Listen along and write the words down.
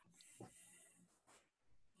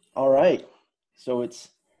right. So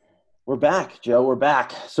we're back, Joe. We're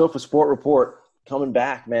back. Sofa Sport Report coming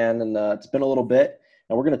back, man. And it's been a little bit.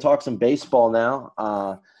 And we're going to talk some baseball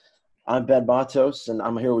now. I'm Ben Matos, and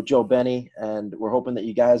I'm here with Joe Benny. And we're hoping that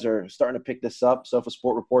you guys are starting to pick this up. Sofa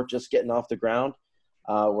Sport Report just getting off the ground.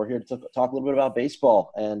 We're here to talk a little bit about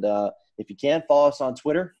baseball. And if you can, follow us on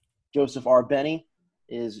Twitter. Joseph R. Benny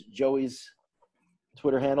is Joey's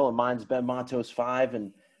Twitter handle, and mine's Ben Matos 5.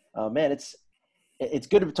 And man, it's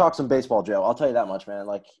good to talk some baseball, Joe. I'll tell you that much, man.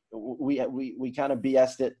 Like we kind of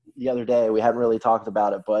BS'd it the other day. We hadn't really talked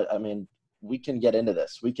about it, but I mean, we can get into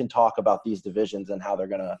this. We can talk about these divisions and how they're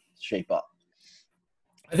going to shape up.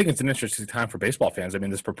 I think it's an interesting time for baseball fans. I mean,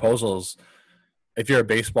 this proposal's, if you're a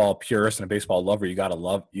baseball purist and a baseball lover, you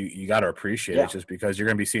gotta appreciate it, just because you're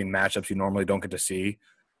going to be seeing matchups you normally don't get to see,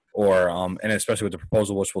 or and especially with the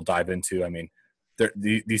proposal, which we'll dive into. I mean,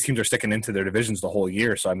 these teams are sticking into their divisions the whole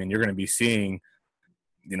year, so I mean, you're going to be seeing,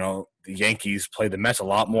 the Yankees play the Mets a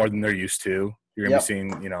lot more than they're used to. You're going to be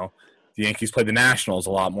seeing, the Yankees play the Nationals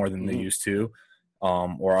a lot more than they used to,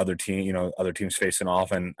 or other teams facing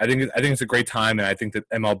off. And I think it's a great time, and I think that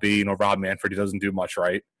MLB, Rob Manfred, he doesn't do much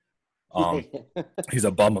right. He's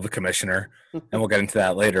a bum of a commissioner, and we'll get into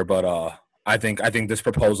that later. But I think this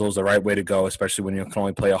proposal is the right way to go, especially when you can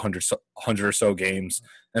only play 100 or so games,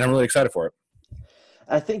 and I'm really excited for it.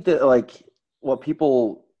 I think that what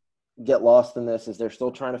people get lost in this is they're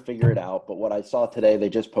still trying to figure it out. But what I saw today, they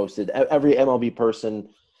just posted every MLB person,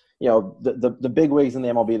 the big wigs in the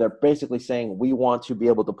MLB, they're basically saying we want to be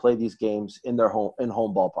able to play these games in home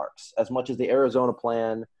ballparks. As much as the Arizona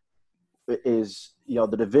plan is,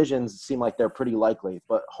 the divisions seem like they're pretty likely,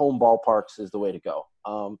 but home ballparks is the way to go.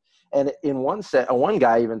 And in one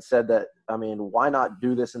guy even said that, I mean, why not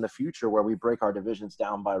do this in the future where we break our divisions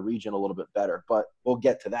down by region a little bit better? But we'll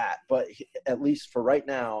get to that. But at least for right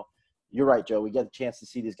now, you're right, Joe. We get a chance to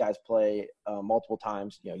see these guys play multiple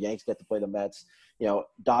times. Yanks get to play the Mets.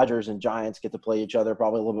 Dodgers and Giants get to play each other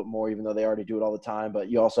probably a little bit more, even though they already do it all the time. But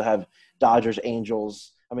you also have Dodgers,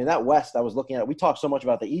 Angels. I mean, that West, I was looking at – we talked so much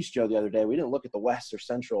about the East, Joe, the other day. We didn't look at the West or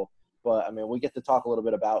Central. But, I mean, we get to talk a little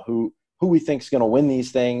bit about who we think is going to win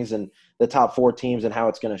these things and the top four teams and how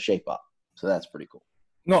it's going to shape up. So that's pretty cool.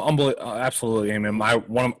 No, absolutely. I mean,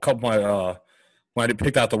 when I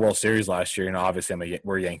picked out the World Series last year, obviously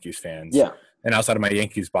we're Yankees fans. Yeah. And outside of my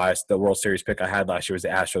Yankees bias, the World Series pick I had last year was the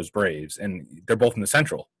Astros-Braves, and they're both in the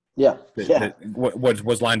Central. Yeah. What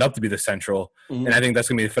was lined up to be the Central, mm-hmm. And I think that's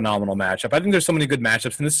going to be a phenomenal matchup. I think there's so many good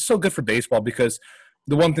matchups, and this is so good for baseball because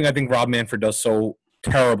the one thing I think Rob Manfred does so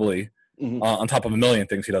terribly, mm-hmm. On top of a million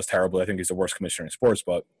things he does terribly, I think he's the worst commissioner in sports,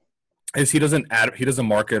 but is he doesn't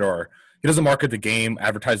market the game,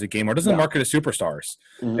 advertise the game, or doesn't market his superstars.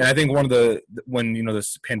 Mm-hmm. And I think when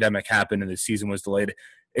this pandemic happened and the season was delayed,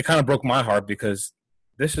 it kind of broke my heart because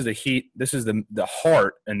this is the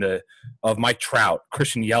heart of Mike Trout,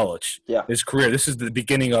 Christian Yelich, his career. This is the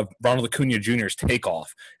beginning of Ronald Acuna Jr.'s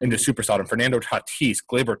takeoff into superstardom. Fernando Tatis,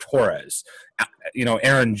 Gleyber Torres,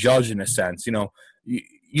 Aaron Judge in a sense.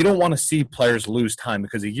 You don't want to see players lose time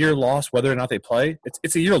because a year lost, whether or not they play,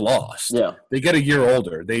 it's a year lost. Yeah. They get a year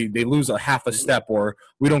older. They lose a half a step, or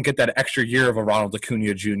we don't get that extra year of a Ronald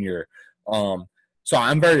Acuna Jr. So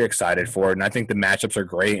I'm very excited for it, and I think the matchups are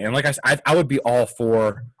great. And like I would be all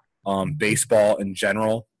for baseball in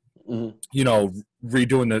general. Mm-hmm.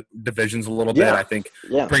 Redoing the divisions a little bit. I think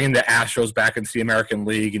bringing the Astros back into the American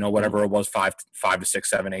League, whatever it was 5 to 6,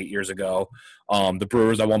 7, 8 years ago. The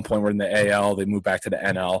Brewers at one point were in the AL. They moved back to the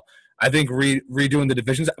NL. I think redoing the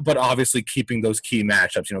divisions, but obviously keeping those key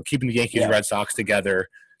matchups, keeping the Yankees, Red Sox together,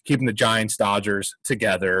 keeping the Giants, Dodgers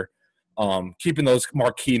together, keeping those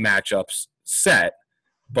marquee matchups set.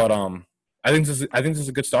 But I think this is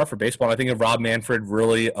a good start for baseball. And I think if Rob Manfred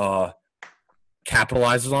really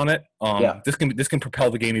capitalizes on it, this can propel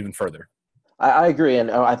the game even further. I agree, and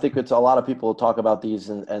I think it's a lot of people talk about these,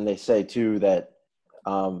 and they say too that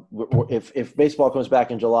if baseball comes back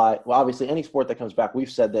in July, well, obviously any sport that comes back, we've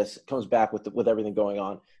said this, comes back with everything going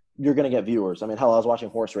on, you're going to get viewers. I mean, hell, I was watching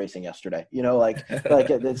horse racing yesterday.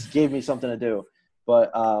 It gave me something to do.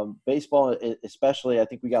 But baseball, especially, I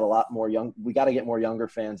think we got to get more younger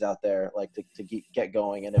fans out there, to get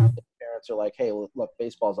going. And if the parents are like, "Hey, look,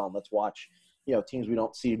 baseball's on. Let's watch." Teams we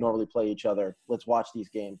don't see normally play each other. Let's watch these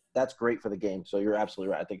games. That's great for the game. So you're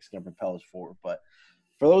absolutely right. I think it's going to propel us forward. But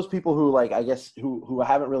for those people who who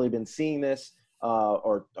haven't really been seeing this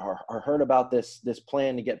or heard about this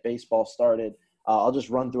plan to get baseball started, I'll just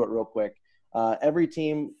run through it real quick. Every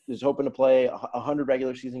team is hoping to play 100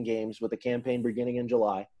 regular season games with a campaign beginning in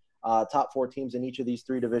July. Top 4 teams in each of these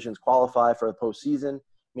 3 divisions qualify for the postseason,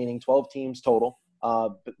 meaning 12 teams total.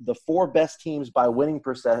 The 4 best teams by winning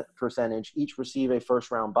percentage each receive a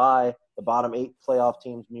first-round bye. The bottom 8 playoff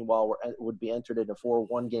teams, meanwhile, would be entered into 4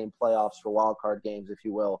 one-game playoffs for wild card games, if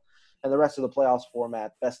you will. And the rest of the playoffs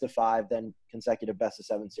format, best of 5, then consecutive best of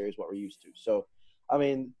 7 series, what we're used to. So, I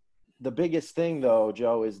mean, the biggest thing, though,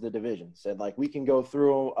 Joe, is the divisions. And, like, we can go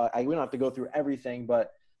through we don't have to go through everything,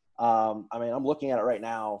 but, I mean, I'm looking at it right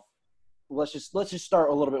now. Let's just start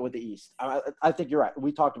a little bit with the East. I think you're right.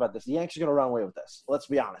 We talked about this. The Yankees are going to run away with this. Let's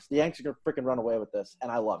be honest. The Yankees are going to freaking run away with this, and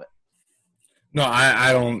I love it. No,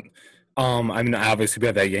 I don't. I mean, obviously we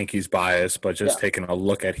have that Yankees bias, but just taking a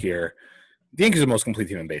look at here, the Yankees are the most complete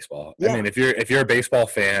team in baseball. Yeah. I mean, if you're a baseball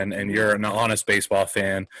fan and you're an honest baseball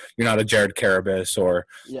fan, you're not a Jared Carabas or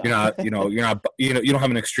you're not, you don't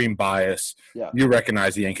have an extreme bias. Yeah. You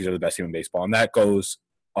recognize the Yankees are the best team in baseball, and that goes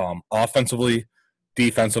offensively,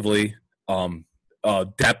 defensively.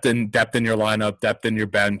 Depth in your lineup, depth in your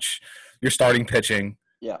bench, your starting pitching.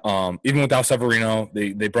 Yeah. Even without Severino,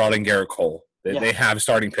 they brought in Garrett Cole. They have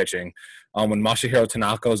starting pitching. When Masahiro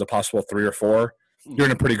Tanaka is a possible 3 or 4, you're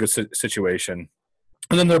in a pretty good situation.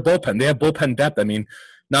 And then their bullpen. They have bullpen depth. I mean,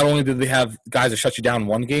 not only do they have guys that shut you down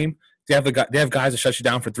one game, they have guys that shut you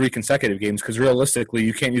down for 3 consecutive games because realistically,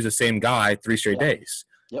 you can't use the same guy 3 straight days.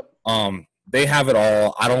 Yep. They have it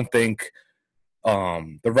all. I don't think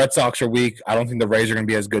the Red Sox are weak. I don't think the Rays are going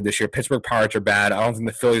to be as good this year. Pittsburgh Pirates are bad. I don't think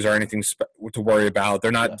the Phillies are anything to worry about.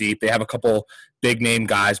 They're not deep. They have a couple big-name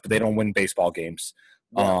guys, but they don't win baseball games.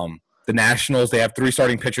 Yeah. The Nationals, they have 3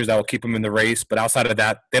 starting pitchers that will keep them in the race, but outside of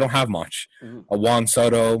that, they don't have much. Mm-hmm. A Juan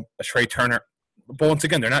Soto, a Trey Turner. But once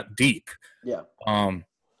again, they're not deep. Yeah.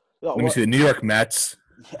 Let me see. The New York Mets.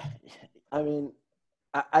 Yeah. I mean,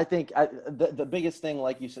 I think the biggest thing,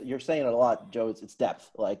 like you said, you're saying it a lot, Joe, it's depth.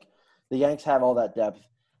 Like, the Yanks have all that depth.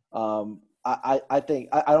 I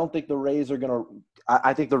don't think the Rays are going to –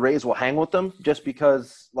 I think the Rays will hang with them just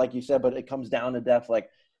because, like you said, but it comes down to depth. Like,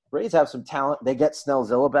 Rays have some talent. They get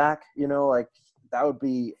Snellzilla back, like that would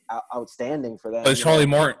be outstanding for them. But is Charlie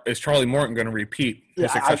Morton going to repeat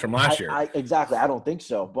his success from last year? Exactly. I don't think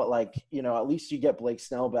so. But, like, at least you get Blake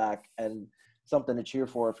Snell back and something to cheer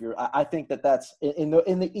for. I think that's – in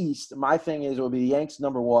the East, my thing is it would be the Yanks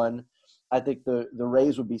number 1. I think the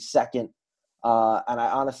Rays would be 2nd, and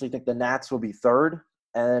I honestly think the Nats will be 3rd,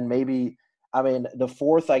 and maybe the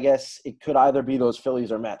 4th. I guess it could either be those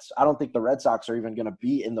Phillies or Mets. I don't think the Red Sox are even going to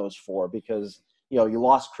be in those 4 because you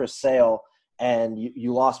lost Chris Sale and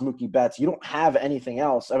you lost Mookie Betts. You don't have anything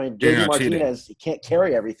else. I mean, JD Martinez he can't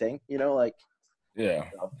carry everything. Yeah.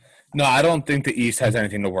 No, I don't think the East has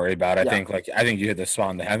anything to worry about. I think you hit the spot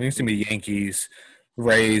on the head. I think it's going to be Yankees,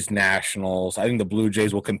 Rays, Nationals. I think the Blue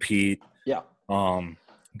Jays will compete. Yeah.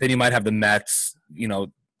 Then you might have the Mets,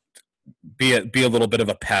 be a little bit of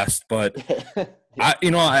a pest, but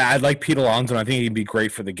I like Pete Alonso. And I think he'd be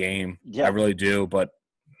great for the game. Yeah. I really do. But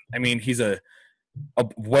I mean, he's a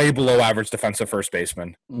way below average defensive first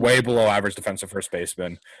baseman. Mm-hmm. Way below average defensive first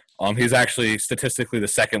baseman. He's actually statistically the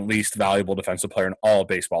 2nd least valuable defensive player in all of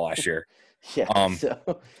baseball last year. Yeah.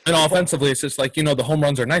 And offensively, it's just like the home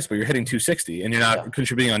runs are nice, but you're hitting 260 and you're not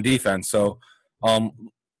contributing on defense. So,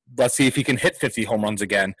 let's see if he can hit 50 home runs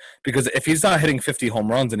again. Because if he's not hitting 50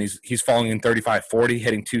 home runs and he's falling in 35-40,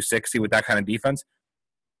 hitting 260 with that kind of defense,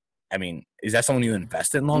 I mean, is that someone you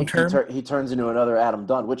invest in long term? He turns into another Adam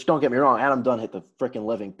Dunn, which don't get me wrong, Adam Dunn hit the freaking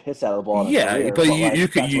living piss out of the ball. Yeah, career, but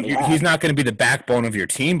he's not going to be the backbone of your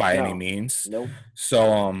team by any means. Nope.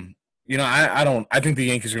 So, I think the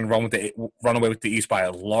Yankees are going to run away with the East by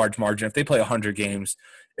a large margin. If they play 100 games,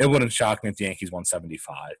 it wouldn't shock me if the Yankees won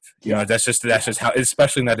 75. That's just how,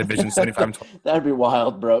 especially in that division, 75 and 25. That'd be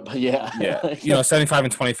wild, bro. But yeah. 75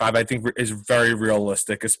 and 25, I think is very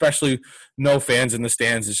realistic. Especially no fans in the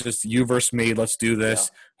stands. It's just you versus me. Let's do this.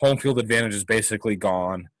 Yeah. Home field advantage is basically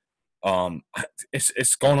gone.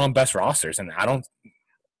 It's going on best rosters, and I don't.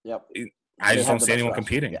 Yep. I just don't see anyone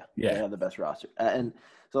competing. Yeah, they have the best roster, and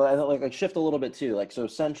so I like shift a little bit too. Like so,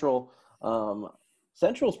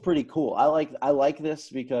 Central's pretty cool. I like this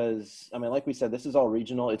because like we said, this is all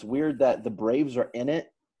regional. It's weird that the Braves are in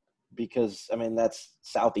it because that's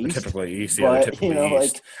Southeast. They're typically East,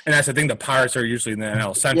 East. And that's the thing. The Pirates are usually in the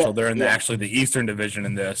NL Central. Yeah, they're in actually the Eastern Division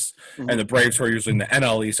in this, and the Braves, who are usually in the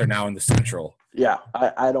NL East, are now in the Central. Yeah,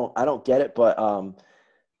 I don't get it, but I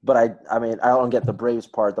don't get the Braves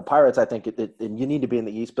part. The Pirates, I think you need to be in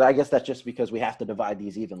the East, but I guess that's just because we have to divide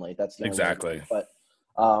these evenly. That's the exactly. But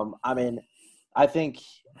I think,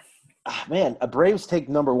 Braves take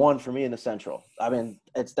number 1 for me in the Central.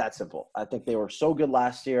 It's that simple. I think they were so good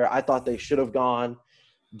last year. I thought they should have gone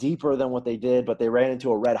deeper than what they did, but they ran into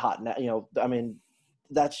a red hot.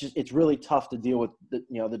 that's just, it's really tough to deal with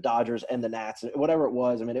the Dodgers and the Nats, whatever it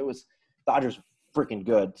was. I mean, it was Dodgers freaking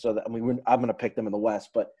good. So that, I mean, I'm going to pick them in the West,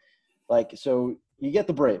 but like, so you get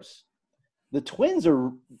the Braves. The Twins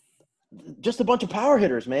are just a bunch of power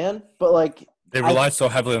hitters, man. But like, they rely so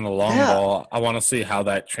heavily on the long ball. I want to see how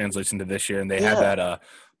that translates into this year. And they had that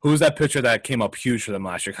who was that pitcher that came up huge for them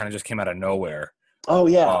last year? Kind of just came out of nowhere. Oh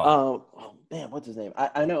yeah. Oh man, what's his name?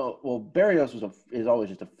 I know. Well, Barrios is always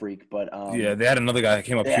just a freak, but yeah, they had another guy that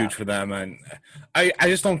came up huge for them, and I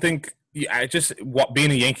just don't think. Yeah,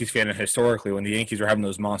 being a Yankees fan, and historically, when the Yankees were having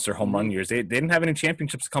those monster home run years, they didn't have any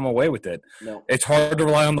championships come away with it. No. It's hard to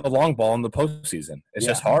rely on the long ball in the postseason. It's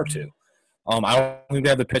just hard to. I don't think they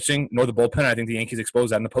have the pitching nor the bullpen. I think the Yankees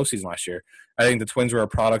exposed that in the postseason last year. I think the Twins were a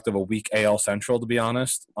product of a weak AL Central, to be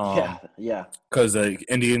honest. Because the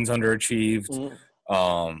Indians underachieved.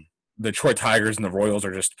 The Detroit Tigers and the Royals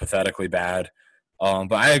are just pathetically bad.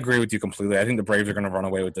 But I agree with you completely. I think the Braves are going to run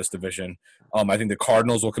away with this division. I think the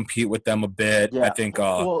Cardinals will compete with them a bit. Yeah. I think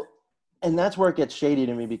and that's where it gets shady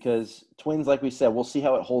to me because Twins, like we said, we'll see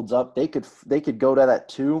how it holds up. They could go to that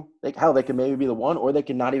 2. They could maybe be the 1, or they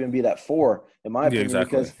could not even be that 4, in my opinion.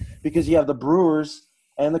 Exactly. Because you have the Brewers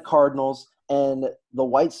and the Cardinals, and the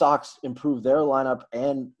White Sox improved their lineup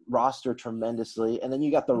and roster tremendously. And then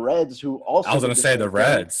you got the Reds, who also – I was going to say the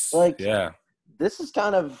Reds. This is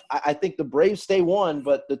kind of – I think the Braves stay 1,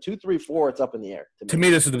 but the 2, 3, 4, it's up in the air. To me,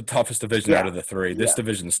 this is the toughest division out of the 3. This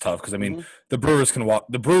division is tough because, I mean, the Brewers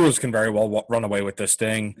can very well run away with this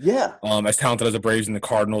thing. Yeah. As talented as the Braves and the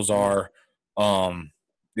Cardinals are,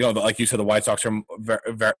 like you said, the White Sox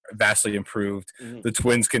are vastly improved. The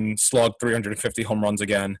Twins can slug 350 home runs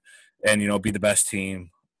again and, be the best team.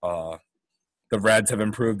 The Reds have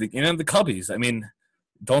improved. The Cubbies, I mean –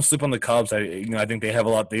 don't sleep on the Cubs. I think they have a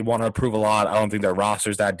lot. They want to improve a lot. I don't think their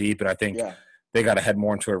roster's that deep, and I think they got to head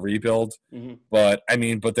more into a rebuild. But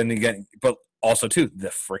then again, also too the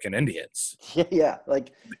freaking Indians. Yeah,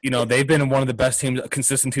 they've been one of the best teams,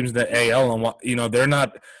 consistent teams in the AL, and they're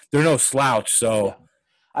no slouch. So,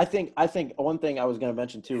 I think one thing I was going to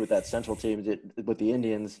mention too with that Central team with the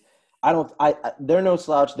Indians. They're no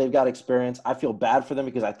slouch. They've got experience. I feel bad for them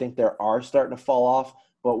because I think they are starting to fall off.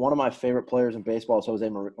 But one of my favorite players in baseball is Jose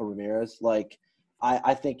Ramirez.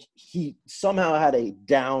 I think he somehow had a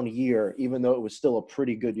down year, even though it was still a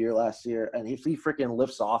pretty good year last year. And if he freaking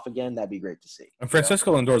lifts off again, that'd be great to see. And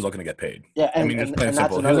Francisco Lindor is looking to get paid. Yeah, just plain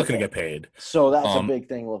simple. He's looking to get paid. So that's a big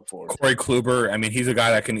thing to look forward to. Corey Kluber, I mean, he's a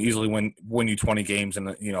guy that can easily win you 20 games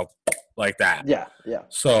and like that. Yeah.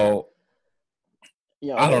 So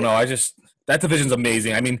I don't know. That division's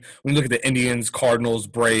amazing. I mean, when you look at the Indians, Cardinals,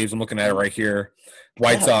 Braves, I'm looking at it right here.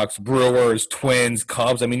 White Sox, Brewers, Twins,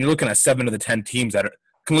 Cubs. I mean, you're looking at 7 of the 10 teams that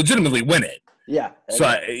can legitimately win it. Yeah.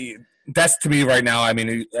 So that's to me right now. I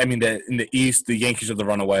mean, in the East, the Yankees are the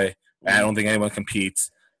runaway. I don't think anyone competes.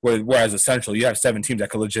 Whereas the Central, you have 7 teams that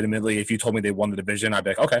could legitimately. If you told me they won the division, I'd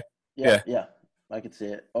be like, okay. Yeah. I could see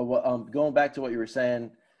it. Going back to what you were saying,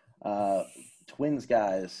 Twins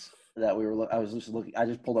guys that I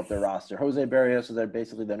just pulled up their roster. Jose Barrios is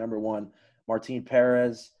basically their number 1. Martin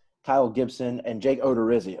Perez, Kyle Gibson, and Jake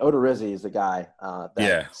Odorizzi. Odorizzi is the guy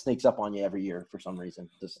that sneaks up on you every year for some reason.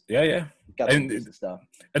 Got some decent stuff.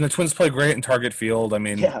 And the Twins play great in target field. I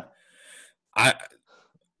mean, I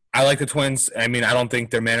like the Twins. I mean, I don't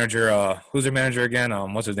think their manager who's their manager again?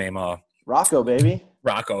 What's his name? Rocco, baby.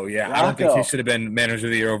 Rocco, yeah. I don't think he should have been manager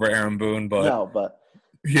of the year over Aaron Boone, but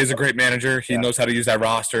he is a great manager. He knows how to use that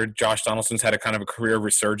roster. Josh Donaldson's had a kind of a career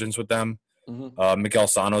resurgence with them. Miguel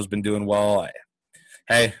Sano's been doing well.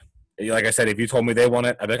 Like I said, if you told me they won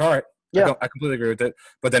it, I'd be like, all right. Yeah. I completely agree with it.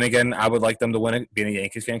 But then again, I would like them to win it, being a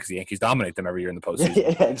Yankees fan, because the Yankees dominate them every year in the postseason.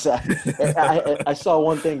 Yeah, exactly. I saw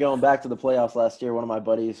one thing going back to the playoffs last year. One of my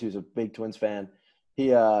buddies, who's a big Twins fan, he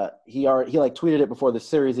tweeted it before the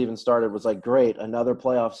series even started. Was like, great, another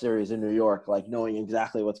playoff series in New York, like knowing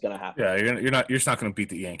exactly what's going to happen. Yeah, you're just not going to beat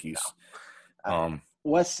the Yankees. No.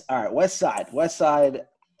 West Side,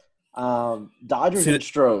 Dodgers and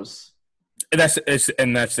Stros. That's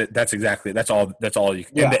it. That's all you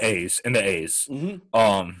can. In the A's.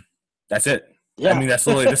 That's it. Yeah. I mean, that's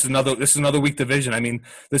literally this is another weak division. I mean,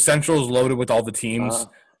 the Central is loaded with all the teams.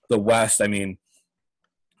 The West, I mean,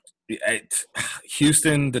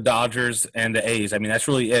 Houston, the Dodgers, and the A's. I mean, that's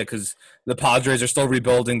really it, because the Padres are still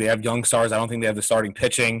rebuilding. They have young stars. I don't think they have the starting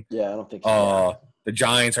pitching. Yeah, I don't think so. The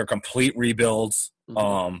Giants are complete rebuilds.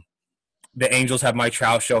 The Angels have Mike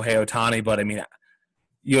Trout, Shohei Ohtani, but I mean,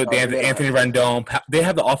 they have Anthony Rendon. They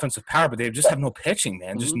have the offensive power, but they just have no pitching,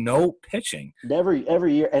 man. Just no pitching.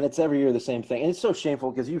 Every year, and it's every year the same thing. And it's so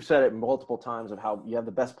shameful because you've said it multiple times of how you have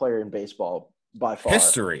the best player in baseball by far.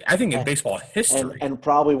 History. I think in baseball history. And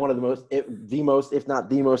probably one of the most, if not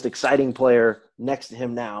the most exciting player next to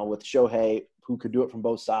him now with Shohei, who could do it from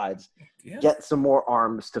both sides. Yeah. Get some more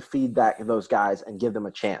arms to feed those guys and give them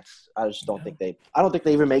a chance. I just don't think they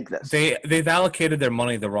even make this. They've allocated their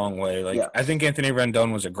money the wrong way. Like, I think Anthony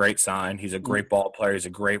Rendon was a great sign. He's a great ball player. He's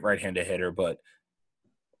a great right-handed hitter, but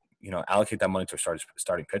allocate that money to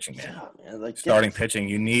starting pitching, man. Yeah, man, starting pitching.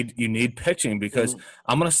 You need pitching because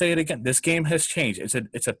I'm going to say it again. This game has changed.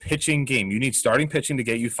 It's a pitching game. You need starting pitching to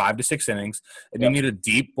get you 5 to 6 innings, and you need a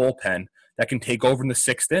deep bullpen that can take over in the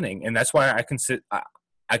 6th inning. And that's why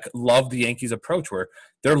I love the Yankees' approach where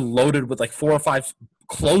they're loaded with like 4 or 5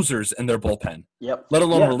 closers in their bullpen. Yep. Let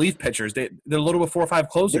alone relief pitchers. They're loaded with 4 or 5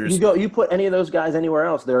 closers. You put any of those guys anywhere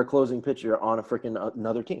else, they're a closing pitcher on a freaking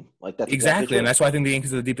another team. Like that's exactly, and that's why I think the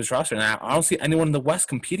Yankees are the deepest roster. And I don't see anyone in the West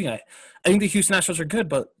competing. I think the Houston Astros are good,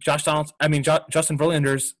 but Justin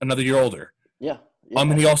Verlander's another year older. Yeah.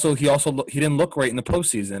 And he didn't look great in the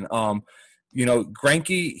postseason.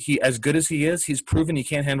 Greinke, he as good as he is, he's proven he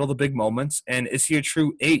can't handle the big moments. And is he a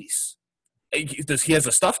true ace? He has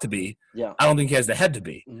the stuff to be. Yeah. I don't think he has the head to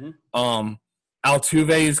be. Mm-hmm.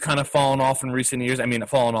 Altuve has kind of fallen off in recent years.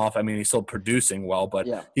 He's still producing well, but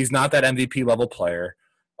he's not that MVP level player.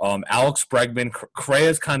 Alex Bregman,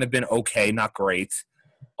 Correa's kind of been okay, not great.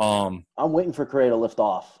 I'm waiting for Correa to lift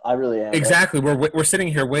off. I really am. Exactly. We're sitting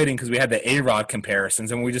here waiting because we had the A-Rod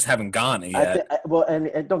comparisons, and we just haven't gone yet.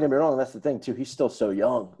 And don't get me wrong, that's the thing, too. He's still so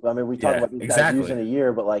young. I mean, we talk about these guys using a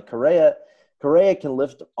year, but, like, Correa can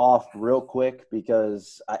lift off real quick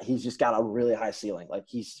because he's just got a really high ceiling. Like,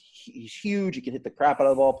 he's huge. He can hit the crap out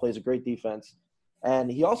of the ball, plays a great defense.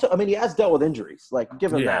 And he also, he has dealt with injuries. Like,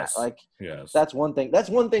 give him that. Like, that's one thing. That's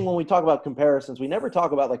one thing when we talk about comparisons. We never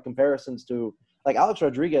talk about, like, comparisons to – like, Alex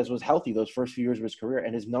Rodriguez was healthy those first few years of his career,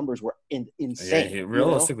 and his numbers were insane. Yeah,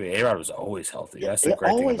 realistically, A-Rod was always healthy. That's the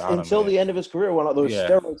great thing about him. Until the end of his career when all those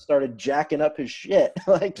steroids started jacking up his shit.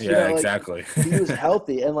 Exactly. He was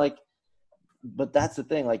healthy. And, like, but that's the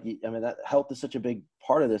thing. Like, that health is such a big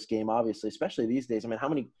part of this game, obviously, especially these days. How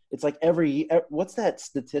many – it's like what's that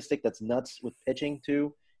statistic that's nuts with pitching,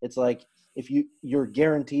 too? It's like if you're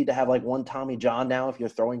guaranteed to have, like, one Tommy John now if you're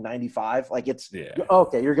throwing 95. Like, it's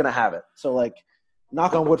okay, you're going to have it. So, like,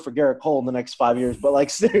 knock on wood for Garrett Cole in the next 5 years. But, like,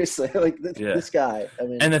 seriously, like, this guy.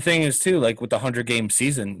 And the thing is, too, like, with the 100-game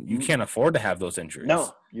season, you can't afford to have those injuries.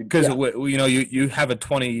 No. Because, you have a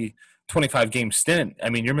 25-game stint.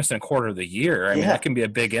 You're missing a quarter of the year. That can be a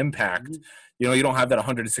big impact. Mm-hmm. You don't have that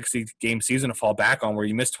 160-game season to fall back on where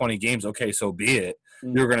you miss 20 games. Okay, so be it.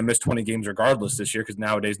 Mm-hmm. You're going to miss 20 games regardless this year because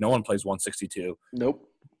nowadays no one plays 162. Nope.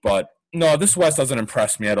 But, no, this West doesn't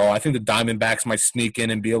impress me at all. I think the Diamondbacks might sneak in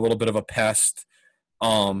and be a little bit of a pest.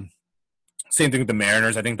 Same thing with the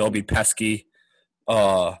Mariners. I think they'll be pesky.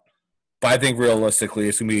 But I think realistically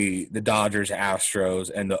it's going to be the Dodgers, Astros,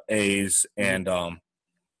 and the A's. And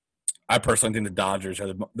I personally think the Dodgers are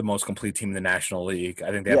the most complete team in the National League. I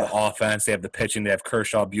think they have the offense. They have the pitching. They have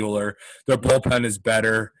Kershaw, Buehler. Their bullpen is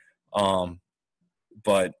better.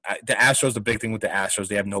 But the Astros, the big thing with the Astros,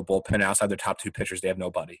 they have no bullpen. Outside their top 2 pitchers, they have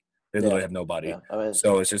nobody. They literally have nobody. Yeah.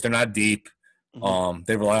 So it's just they're not deep. Mm-hmm.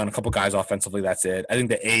 They rely on a couple guys offensively. That's it. I think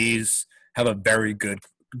the A's have a very good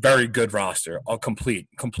roster, a complete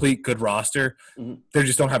good roster. Mm-hmm. They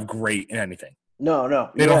just don't have great in anything. No.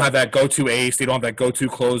 They don't have that go-to ace. They don't have that go-to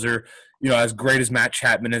closer. As great as Matt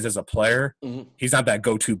Chapman is as a player, he's not that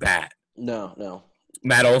go-to bat. No.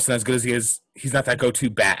 Matt Olson, as good as he is, he's not that go-to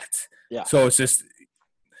bat. Yeah. So it's just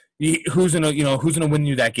who's gonna win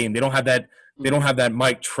you that game? They don't have that. They don't have that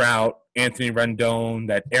Mike Trout, Anthony Rendon,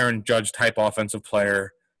 that Aaron Judge type offensive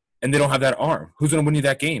player, and they don't have that arm. Who's going to win you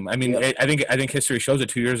that game? I think history shows it.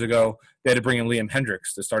 2 years ago, they had to bring in Liam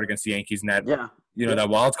Hendricks to start against the Yankees in that that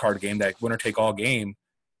wild card game, that winner take all game.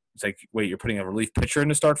 It's like, wait, you're putting a relief pitcher in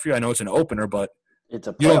to start for you? I know it's an opener, but it's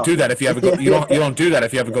a you don't do that if you have a you don't do that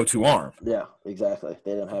if you have a go-to arm. Yeah, exactly.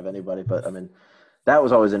 They didn't have anybody, but that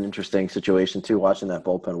was always an interesting situation too, watching that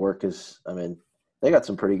bullpen work. Because they got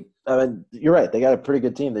some pretty. You're right. They got a pretty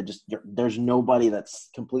good team. There's nobody that's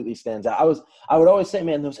completely stands out. I would always say,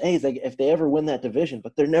 man, those A's, if they ever win that division,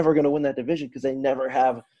 but they're never going to win that division because they never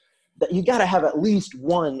have. You got to have at least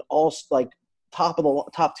one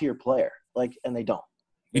top tier player, and they don't.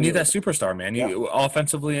 You need that superstar, man. You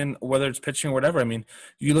offensively, and whether it's pitching or whatever.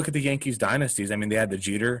 You look at the Yankees dynasties. They had the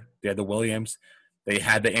Jeter, they had the Williams. They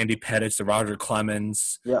had the Andy Pettitte, the Roger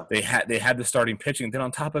Clemens. Yeah. They had the starting pitching. Then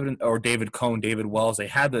on top of it, or David Cohn, David Wells,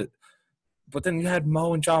 but then you had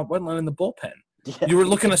Mo and John Wetland in the bullpen. Yeah. You were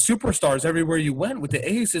looking at superstars everywhere you went. With the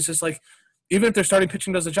A's, it's just like, even if their starting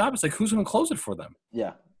pitching does the job, it's like, who's going to close it for them?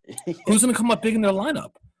 Yeah. Who's going to come up big in their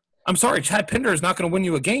lineup? I'm sorry, Chad Pinder is not going to win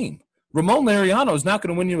you a game. Ramon Laureano is not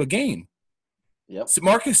going to win you a game. Yep.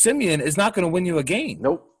 Marcus Semien is not going to win you a game.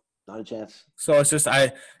 Nope, not a chance. So it's just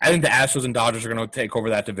I think the Astros and Dodgers are going to take over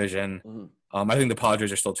that division. I think the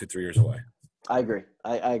Padres are still 2-3 years away. I agree.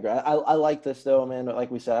 I agree. I like this though, man.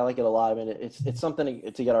 Like we said, I like it a lot. I mean, it's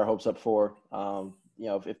something to get our hopes up for.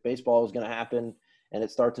 If baseball is going to happen and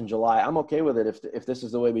it starts in July, I'm okay with it if this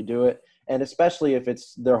is the way we do it, and especially if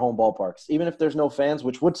it's their home ballparks. Even if there's no fans,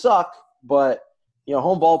 which would suck, but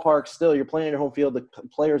home ballparks still, you're playing at your home field. The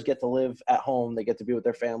players get to live at home. They get to be with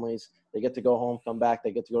their families. They get to go home, come back.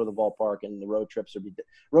 They get to go to the ballpark, and the road trips will be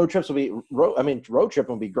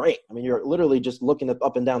great. I mean, you're literally just looking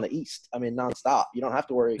up and down the east. I mean, nonstop. You don't have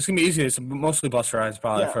to worry. It's gonna be easy. It's mostly bus rides,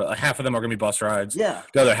 probably. Yeah. For half of them are gonna be bus rides. Yeah.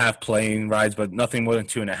 The other half plane rides, but nothing more than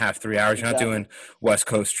 2.5, 3 hours. You're not doing West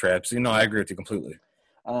Coast trips. I agree with you completely.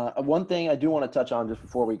 One thing I do want to touch on just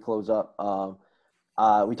before we close up.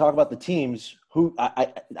 We talk about the teams who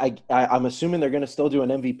I'm assuming they're going to still do an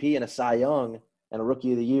MVP and a Cy Young and a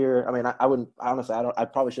Rookie of the Year. I mean, I wouldn't honestly. I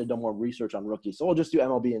probably should have done more research on rookies. So we'll just do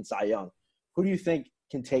MLB and Cy Young. Who do you think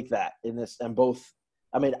can take that in this? And both.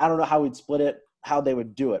 I mean, I don't know how we'd split it. How they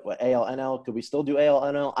would do it? What AL NL? Could we still do AL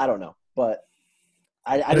NL? I don't know, but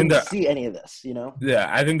I didn't see any of this. Yeah,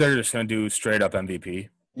 I think they're just going to do straight up MVP.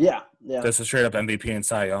 Yeah. Just a straight up MVP and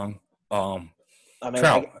Cy Young.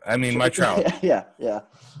 Trout. Mike Trout. Yeah.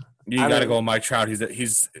 You got to go with Mike Trout.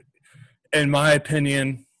 He's, in my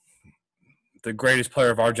opinion, the greatest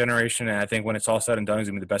player of our generation, and I think when it's all said and done, he's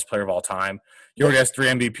going to be the best player of all time. He already has 3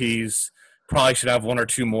 MVPs. Probably should have 1 or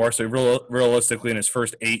 2 more. So realistically, in his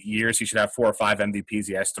first 8 years, he should have 4 or 5 MVPs.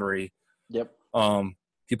 He has 3. Yep.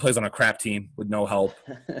 He plays on a crap team with no help,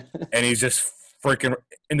 and he's just freaking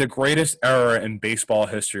in the greatest era in baseball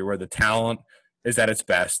history, where the talent is at its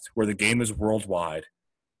best, where the game is worldwide,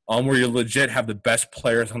 where you legit have the best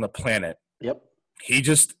players on the planet. Yep. He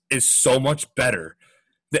just is so much better.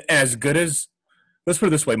 As good as, let's put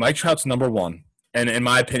it this way, Mike Trout's number 1. And in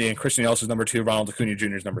my opinion, Christian Yelich is number 2, Ronald Acuna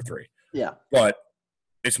Jr. is number 3. Yeah. But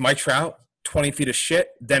it's Mike Trout, 20 feet of shit,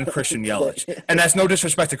 then Christian Yelich. And that's no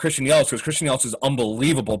disrespect to Christian Yelich, because Christian Yelich is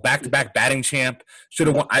unbelievable. Back-to-back batting champ. Should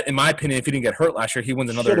have won. In my opinion, if he didn't get hurt last year, he wins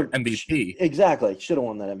another MVP. Exactly. Should have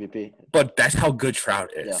won that MVP. But that's how good Trout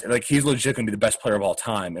is. Yeah. He's legit going to be the best player of all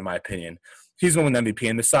time, in my opinion. He's going to win the MVP.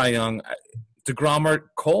 And the Cy Young, DeGrom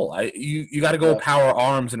or Cole, you got to go with power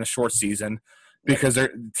arms in a short season, because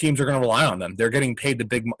teams are going to rely on them. They're getting paid the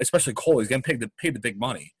big, especially Cole. He's getting paid the big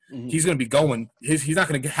money. Mm-hmm. He's going to be going. He's not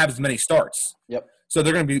going to have as many starts. Yep. So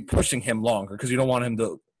they're going to be pushing him longer, because you don't want him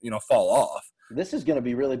to fall off. This is going to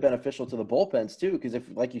be really beneficial to the bullpens too, because if,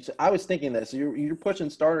 like you said, I was thinking this. You're pushing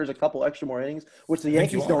starters a couple extra more innings, which the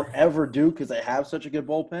Yankees don't ever do because they have such a good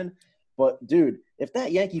bullpen. But dude, if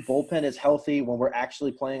that Yankee bullpen is healthy when we're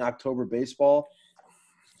actually playing October baseball.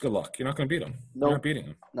 Good luck. You're not going to beat him. You're not beating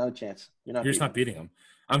him. Not a chance. You're just not beating him.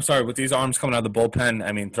 I'm sorry, with these arms coming out of the bullpen,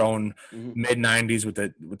 I mean, throwing mid-90s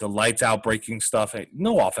with the lights out breaking stuff,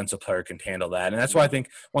 no offensive player can handle that. And that's why I think,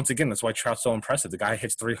 once again, that's why Trout's so impressive. The guy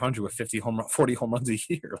hits 300 with 40 home runs a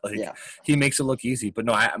year. He makes it look easy. But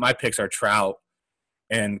no, my picks are Trout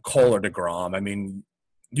and Cole or DeGrom. I mean,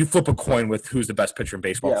 you flip a coin with who's the best pitcher in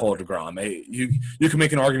baseball, Cole or DeGrom. You can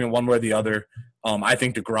make an argument one way or the other. I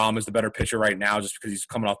think DeGrom is the better pitcher right now, just because he's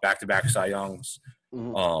coming off back-to-back Cy Youngs.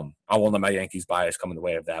 Mm-hmm. I won't let my Yankees bias come in the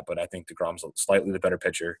way of that, but I think DeGrom's slightly the better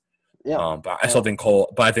pitcher. Yeah. But I still think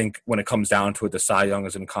Cole. But I think when it comes down to it, the Cy Young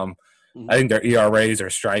is going to come. Mm-hmm. I think their ERAs, their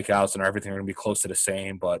strikeouts, and everything are going to be close to the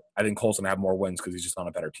same. But I think Cole's going to have more wins because he's just on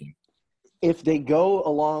a better team. If they go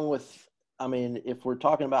along with, I mean, if we're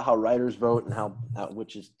talking about how writers vote and how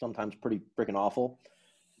which is sometimes pretty freaking awful,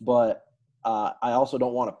 but I also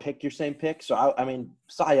don't want to pick your same pick. So, I mean,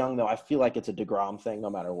 Cy Young, though, I feel like it's a DeGrom thing no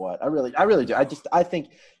matter what. I really do. I think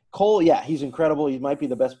Cole, he's incredible. He might be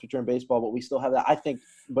the best pitcher in baseball, but we still have that. I think,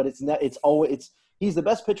 but he's the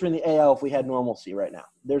best pitcher in the AL if we had normalcy right now.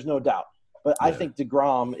 There's no doubt. But I think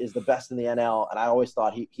DeGrom is the best in the NL, and I always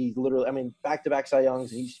thought he literally, I mean, back-to-back Cy Youngs,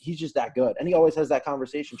 he's just that good. And he always has that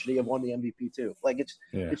conversation, should he have won the MVP too?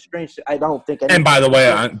 It's strange. I don't think – And by the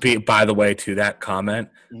way, to that comment,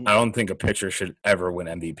 I don't think a pitcher should ever win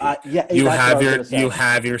MVP. You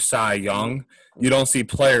have your Cy Young. You don't see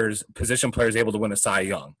position players able to win a Cy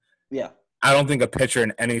Young. Yeah. I don't think a pitcher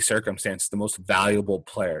in any circumstance is the most valuable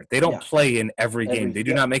player. They don't play in every game. They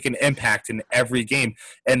do not make an impact in every game.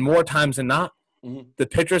 And more times than not, the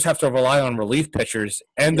pitchers have to rely on relief pitchers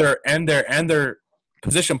and their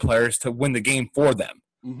position players to win the game for them.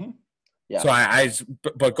 Mm-hmm. Yeah. So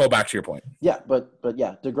but go back to your point. Yeah, but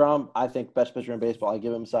DeGrom, I think best pitcher in baseball. I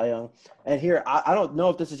give him Cy Young. And here, I don't know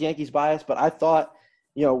if this is Yankees bias, but I thought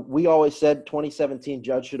we always said 2017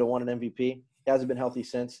 Judge should have won an MVP. He hasn't been healthy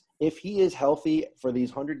since. If he is healthy for these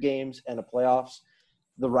 100 games and the playoffs,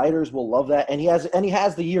 the writers will love that. And he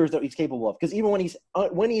has the years that he's capable of. Because even when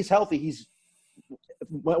he's healthy, he's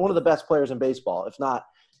one of the best players in baseball, if not,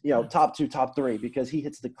 top 2, top 3, because he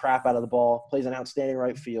hits the crap out of the ball, plays an outstanding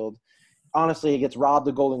right field. Honestly, he gets robbed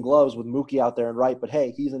the Golden Gloves with Mookie out there and right, but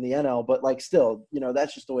hey, he's in the NL. But still,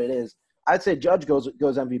 that's just the way it is. I'd say Judge goes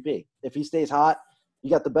MVP. If he stays hot, you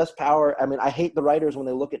got the best power. I mean, I hate the writers when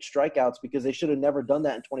they look at strikeouts because they should have never done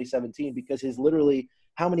that in 2017 because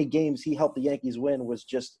how many games he helped the Yankees win was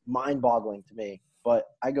just mind-boggling to me. But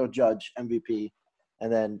I go Judge MVP,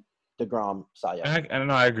 and then DeGrom, Cy Young. I don't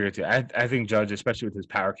know. I agree with you. I think Judge, especially with his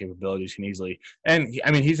power capabilities, can easily – and,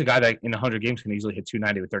 he's a guy that in 100 games can easily hit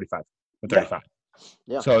 290 with 35.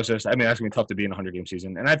 Yeah. So it's just – that's going to be tough to be in a 100-game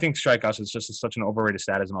season. And I think strikeouts is just such an overrated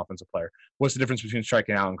stat as an offensive player. What's the difference between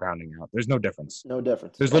striking out and grounding out? There's no difference. No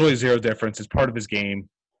difference. There's literally zero difference. It's part of his game.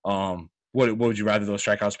 What would you rather those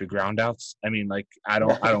strikeouts be groundouts? I mean, I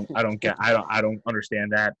don't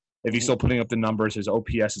understand that. If he's still putting up the numbers, his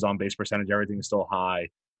OPS is on base percentage, everything is still high.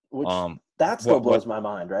 Which that still blows my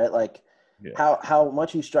mind, right? How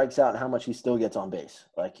much he strikes out and how much he still gets on base.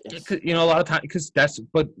 A lot of times, because that's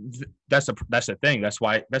the thing. That's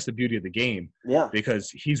the beauty of the game. Yeah. Because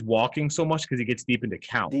he's walking so much because he gets deep into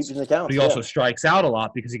counts. But he yeah. also strikes out a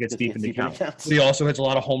lot because he gets deep into counts. But he also hits a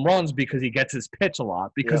lot of home runs because he gets his pitch a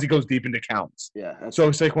lot because he goes deep into counts. Yeah. So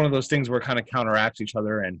it's one of those things where it kind of counteracts each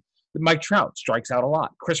other. And Mike Trout strikes out a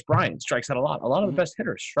lot. Chris Bryant strikes out a lot. A lot of the best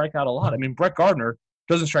hitters strike out a lot. I mean, Brett Gardner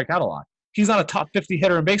doesn't strike out a lot. He's not a top 50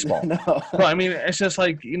 hitter in baseball. No. But I mean, it's just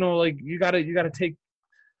you gotta take,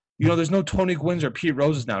 there's no Tony Gwynn's or Pete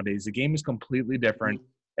Roses nowadays. The game is completely different.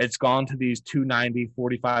 It's gone to these 290,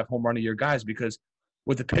 45 home run a year guys because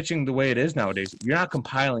with the pitching the way it is nowadays, you're not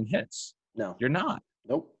compiling hits. No. You're not.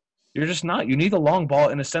 Nope. You're just not. You need the long ball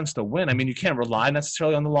in a sense to win. I mean, you can't rely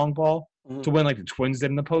necessarily on the long ball to win like the Twins did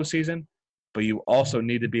in the postseason. But you also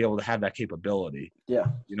need to be able to have that capability. Yeah.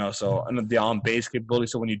 So and the on-base capability.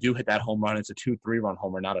 So when you do hit that home run, it's a 2-3 run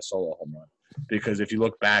homer, not a solo home run. Because if you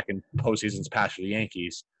look back in postseasons past for the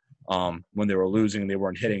Yankees, when they were losing and they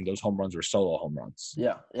weren't hitting, those home runs were solo home runs.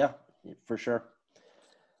 Yeah, for sure.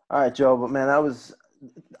 All right, Joe. But, man,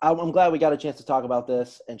 I'm glad we got a chance to talk about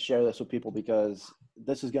this and share this with people because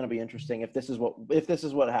this is going to be interesting if this is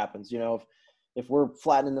what happens. If we're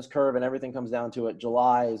flattening this curve and everything comes down to it,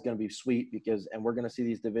 July is going to be sweet and we're going to see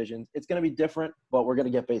these divisions. It's going to be different, but we're going to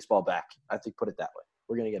get baseball back. I think put it that way.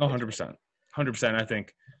 We're going to get 100%. 100%. I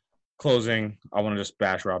think closing, I want to just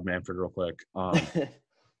bash Rob Manfred real quick. I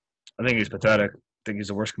think he's pathetic. I think he's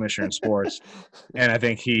the worst commissioner in sports. And I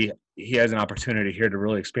think he has an opportunity here to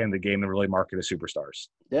really expand the game and really market the superstars.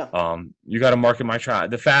 Yeah. You got to market Mike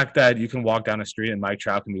Trout. The fact that you can walk down the street and Mike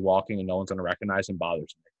Trout can be walking and no one's going to recognize him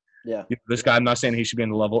bothers me. Yeah. This guy, I'm not saying he should be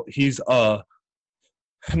in the level. I'm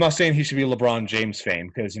not saying he should be LeBron James fame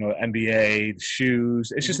because, NBA,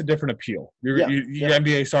 shoes, it's just a different appeal. Your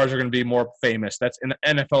NBA stars are going to be more famous. That's an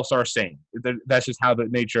NFL star saying. That's just how the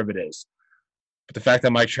nature of it is. But the fact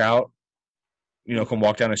that Mike Trout, can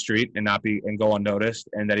walk down the street and go unnoticed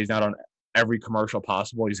and that he's not on every commercial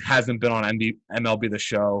possible. He hasn't been on MLB The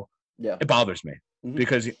Show. Yeah. It bothers me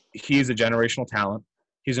because he's a generational talent.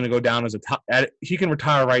 He's going to go down as he can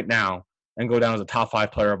retire right now and go down as a top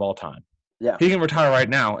 5 player of all time. Yeah. He can retire right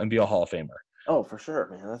now and be a Hall of Famer. Oh, for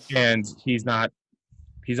sure, man. And he's not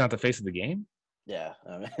the face of the game. Yeah.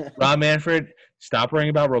 Rob Manfred, stop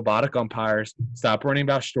worrying about robotic umpires. Stop worrying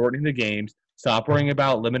about shortening the games. Stop worrying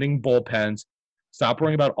about limiting bullpens. Stop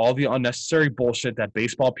worrying about all the unnecessary bullshit that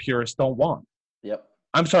baseball purists don't want. Yep.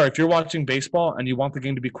 I'm sorry, if you're watching baseball and you want the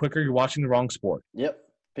game to be quicker, you're watching the wrong sport. Yep.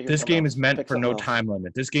 This game is meant for no time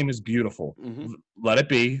limit. This game is beautiful. Let it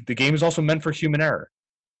be. The game is also meant for human error.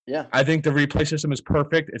 Yeah. I think the replay system is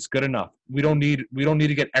perfect. It's good enough. We don't need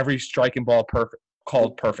to get every striking ball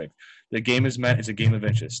called perfect. The game is meant as a game of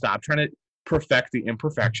inches. Stop trying to perfect the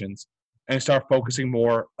imperfections and start focusing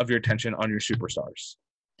more of your attention on your superstars.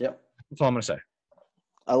 Yep. That's all I'm going to say.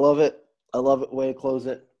 I love it. Way to close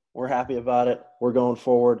it. We're happy about it. We're going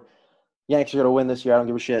forward. Yanks are going to win this year. I don't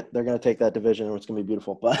give a shit. They're going to take that division, and it's going to be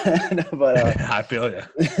beautiful. But I feel you.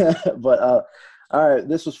 But all right,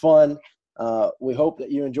 this was fun. We hope that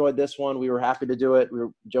you enjoyed this one. We were happy to do it.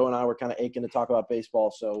 Joe and I were kind of aching to talk about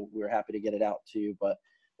baseball, so we were happy to get it out to you. But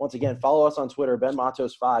once again, follow us on Twitter, Ben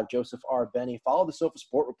Matos 5, Joseph R. Benny. Follow the Sofa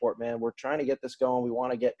Sport Report, man. We're trying to get this going. We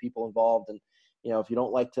want to get people involved, and if you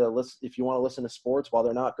don't like to listen, if you want to listen to sports while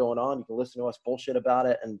they're not going on, you can listen to us bullshit about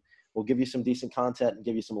it, and we'll give you some decent content and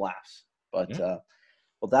give you some laughs. But,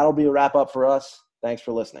 well, that'll be a wrap up for us. Thanks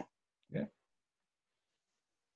for listening.